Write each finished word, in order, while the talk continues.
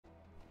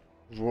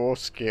Raw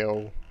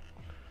skill.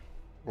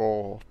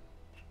 Raw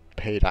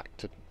paid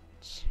actors.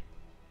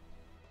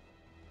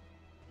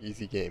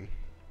 Easy game.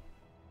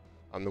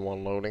 I'm the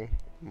one loading.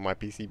 My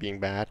PC being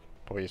bad.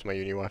 Probably use my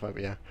uni Wi-Fi,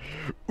 but yeah.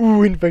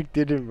 Ooh,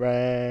 infected and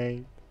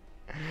rank.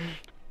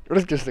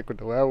 Let's just stick with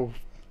the werewolf,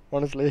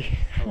 honestly.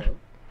 Hello.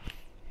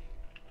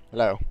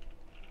 Hello.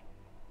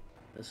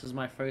 This is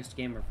my first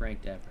game of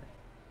ranked ever.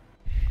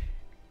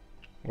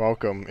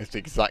 Welcome. It's the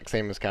exact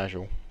same as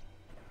casual.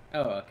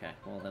 Oh, okay.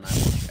 Well, then I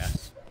will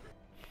pass.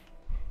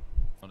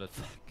 Oh, that's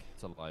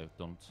it's a lie.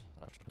 Don't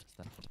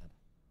stand for that.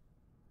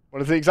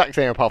 Well, it's the exact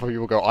same apart from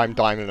people go, I'm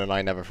diamond and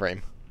I never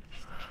frame.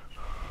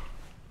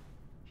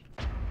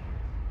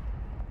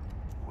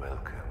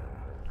 Welcome.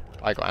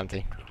 I got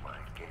anti.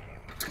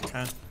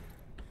 Okay.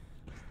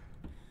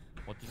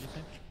 What did you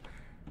say?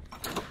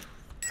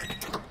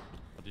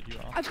 What did you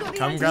ask? I've got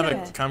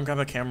the Come grab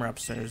a camera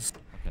upstairs.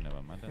 Okay,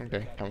 never mind. Then.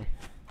 Okay, come.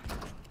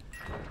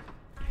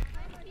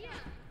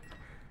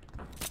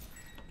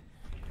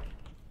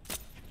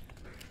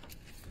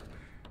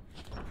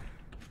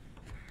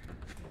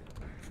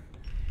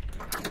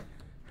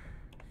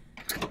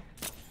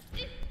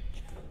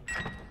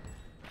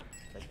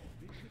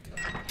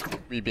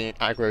 We being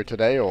aggro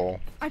today or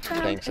I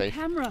found staying a safe?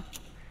 camera.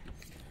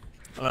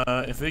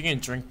 If we can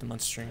drink, then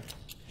let's drink.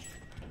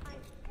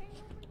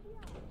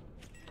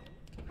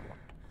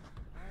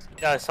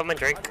 Someone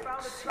drink.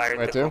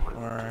 Where to?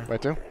 Or Where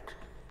to?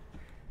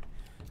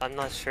 I'm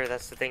not sure,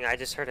 that's the thing. I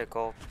just heard a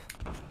gulp.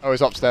 Oh,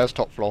 it's upstairs,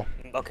 top floor.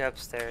 Okay,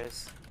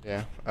 upstairs.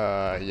 Yeah.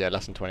 Yeah,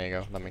 less than 20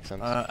 ago. That makes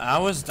sense. I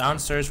was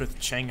downstairs with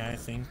Cheng, I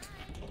think.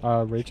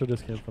 Rachel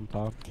just came from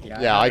top.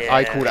 Yeah,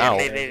 I called out.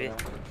 Maybe.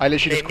 I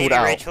literally just called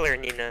out. Rachel or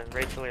Nina.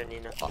 Rachel or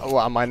Nina.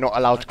 Well, am I not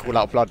allowed to call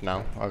out blood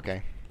now?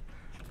 Okay.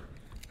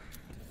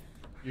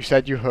 You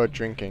said you heard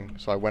drinking,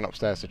 so I went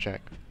upstairs to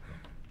check.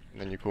 And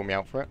then you called me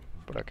out for it,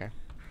 but okay.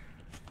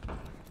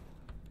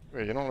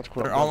 Wait, you're not allowed to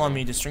call They're out all blood on now.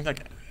 me. Just drink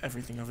like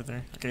everything over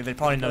there. Okay, they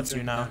probably know it's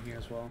you now. Down here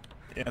as well.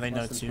 Yeah, they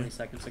know Less it's than you. 20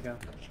 seconds ago.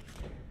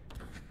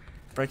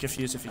 Break a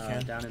fuse if you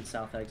can. Down in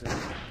south exit.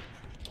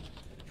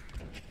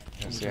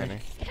 Can't see any.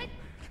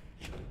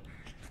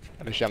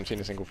 At least you haven't seen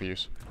a single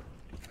fuse.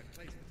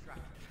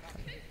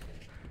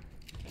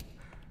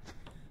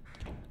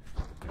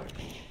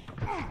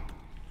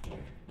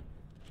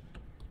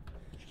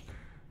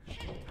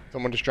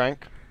 Someone just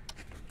drank.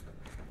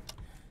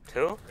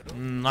 Who?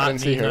 Not I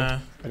didn't see who.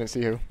 Nina. I didn't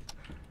see who.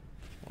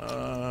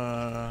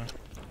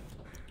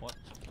 What?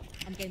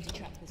 I'm going to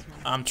track this one.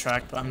 I'm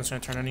tracked, but I'm just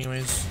gonna turn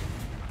anyways.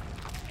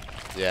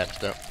 Yeah,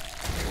 just don't.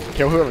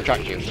 Kill whoever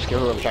tracked you. Just kill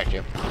whoever tracked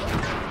you.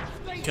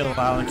 Kill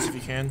Alex if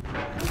you can.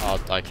 Oh,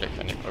 I clicked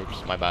any.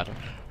 Oops, my bad.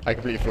 I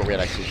completely forgot we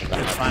had execution that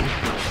It's time.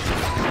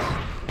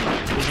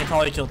 fine. We can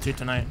probably kill 2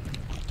 tonight.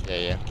 Yeah,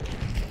 yeah.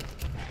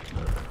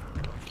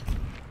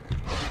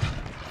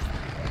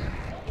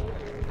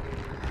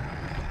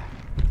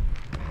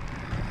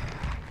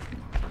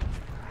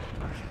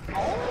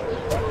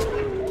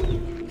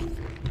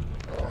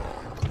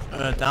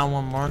 Down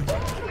one more.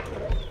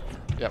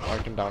 Yep, I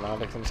can down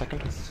Alex in a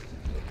second.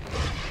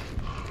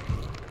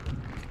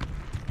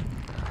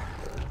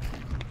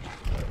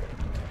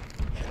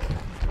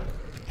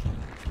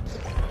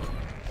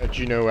 Do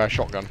you know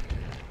shotgun?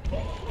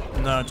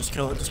 No, just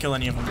kill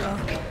any of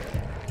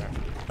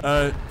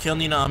them. Kill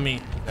Nina on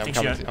me. Yeah,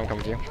 I'm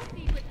coming to you.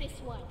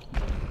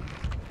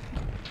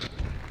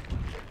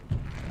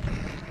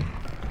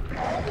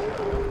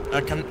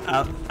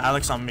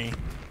 Alex on me.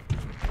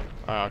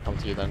 I'll come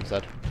to you then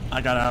instead. I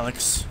got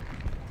Alex.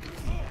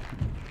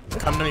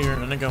 Come to me, we're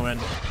gonna go in.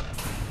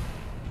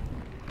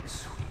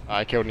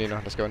 I killed Nina,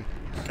 let's go in.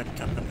 Okay,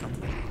 come.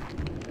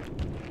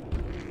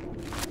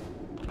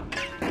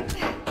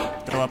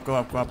 Go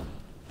up.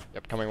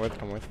 Yep, coming with.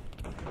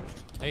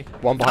 Hey.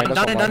 One behind us.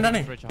 Down one in.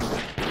 behind. Rachel.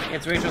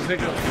 It's Rachel. It's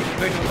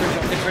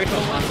Rachel.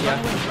 Run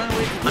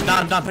away.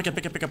 I'm down. Pick up.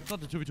 It's not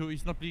the 2v2.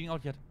 He's not bleeding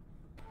out yet.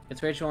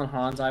 It's Rachel and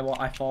Hans.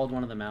 I followed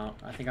one of them out.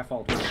 I think I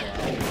followed Rachel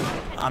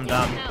out. I'm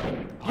down.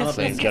 I'm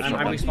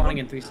respawning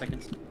in 3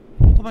 seconds.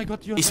 Oh my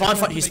god, you He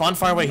spawned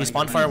far away.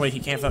 He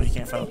can't vote.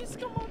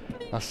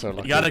 That's so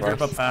lucky. You gotta for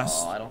group us. up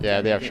fast. Oh, I don't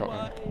Yeah, think they I have did.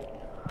 shotgun.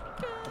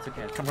 That's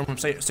okay. Come.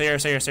 Stay here.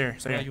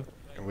 Where are you?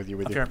 I'm with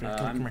you. Up here. Come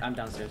I'm here.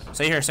 downstairs.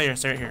 Stay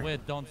here. We're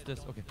downstairs.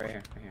 Okay. Right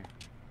here.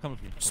 Come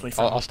with me. Just wait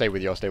for I'll him. stay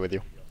with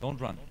you. Don't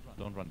run.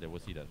 They will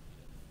see that.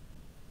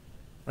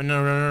 Oh,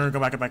 no, go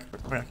back.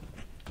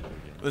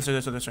 This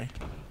way.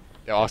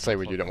 Yeah, I'll stay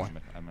with you, don't worry.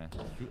 I'm a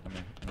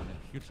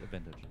huge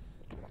advantage.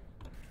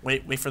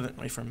 Wait for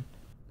him.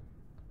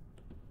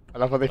 I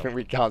love how they think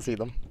we can't see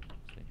them.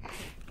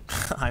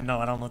 I know,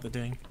 I don't know what they're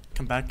doing.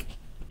 Come back.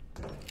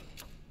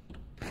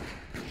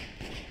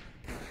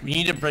 We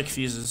need to break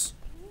fuses.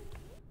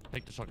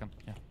 Take the shotgun.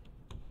 Yeah.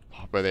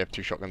 Oh, but they have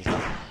 2 shotguns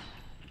now.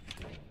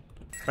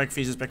 Break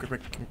fuses, break.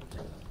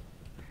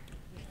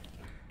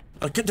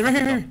 Oh, they're right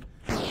here.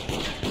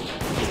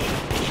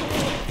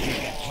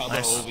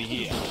 Nice. Over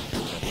here.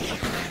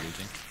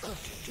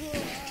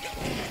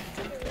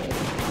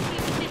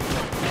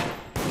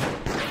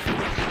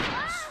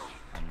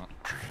 I'm not.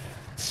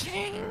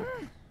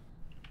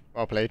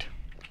 Well played.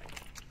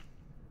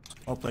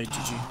 Well played,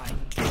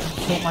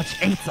 GG. So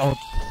much 8 out.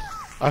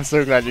 I'm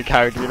so glad you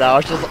carried me now.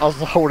 I was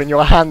holding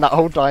your hand that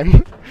whole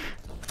time.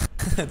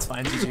 It's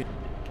fine, GG.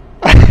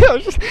 I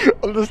was just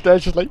on the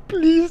stairs, just like,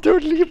 please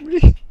don't leave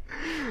me.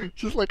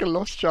 Just like a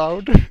lost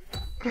child.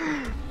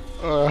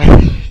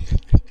 I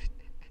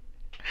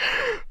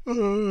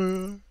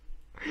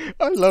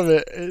love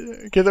it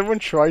because everyone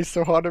tries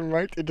so hard and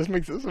right. It just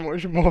makes it so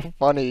much more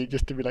funny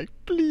just to be like,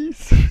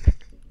 please.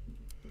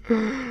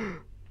 I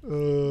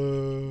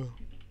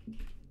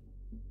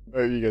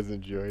hope you guys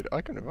enjoyed.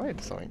 I can invite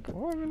to something.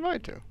 What am I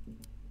invited to?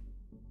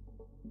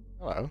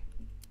 Hello.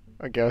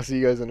 Okay, I'll see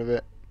you guys in a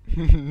bit.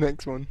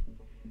 Next one.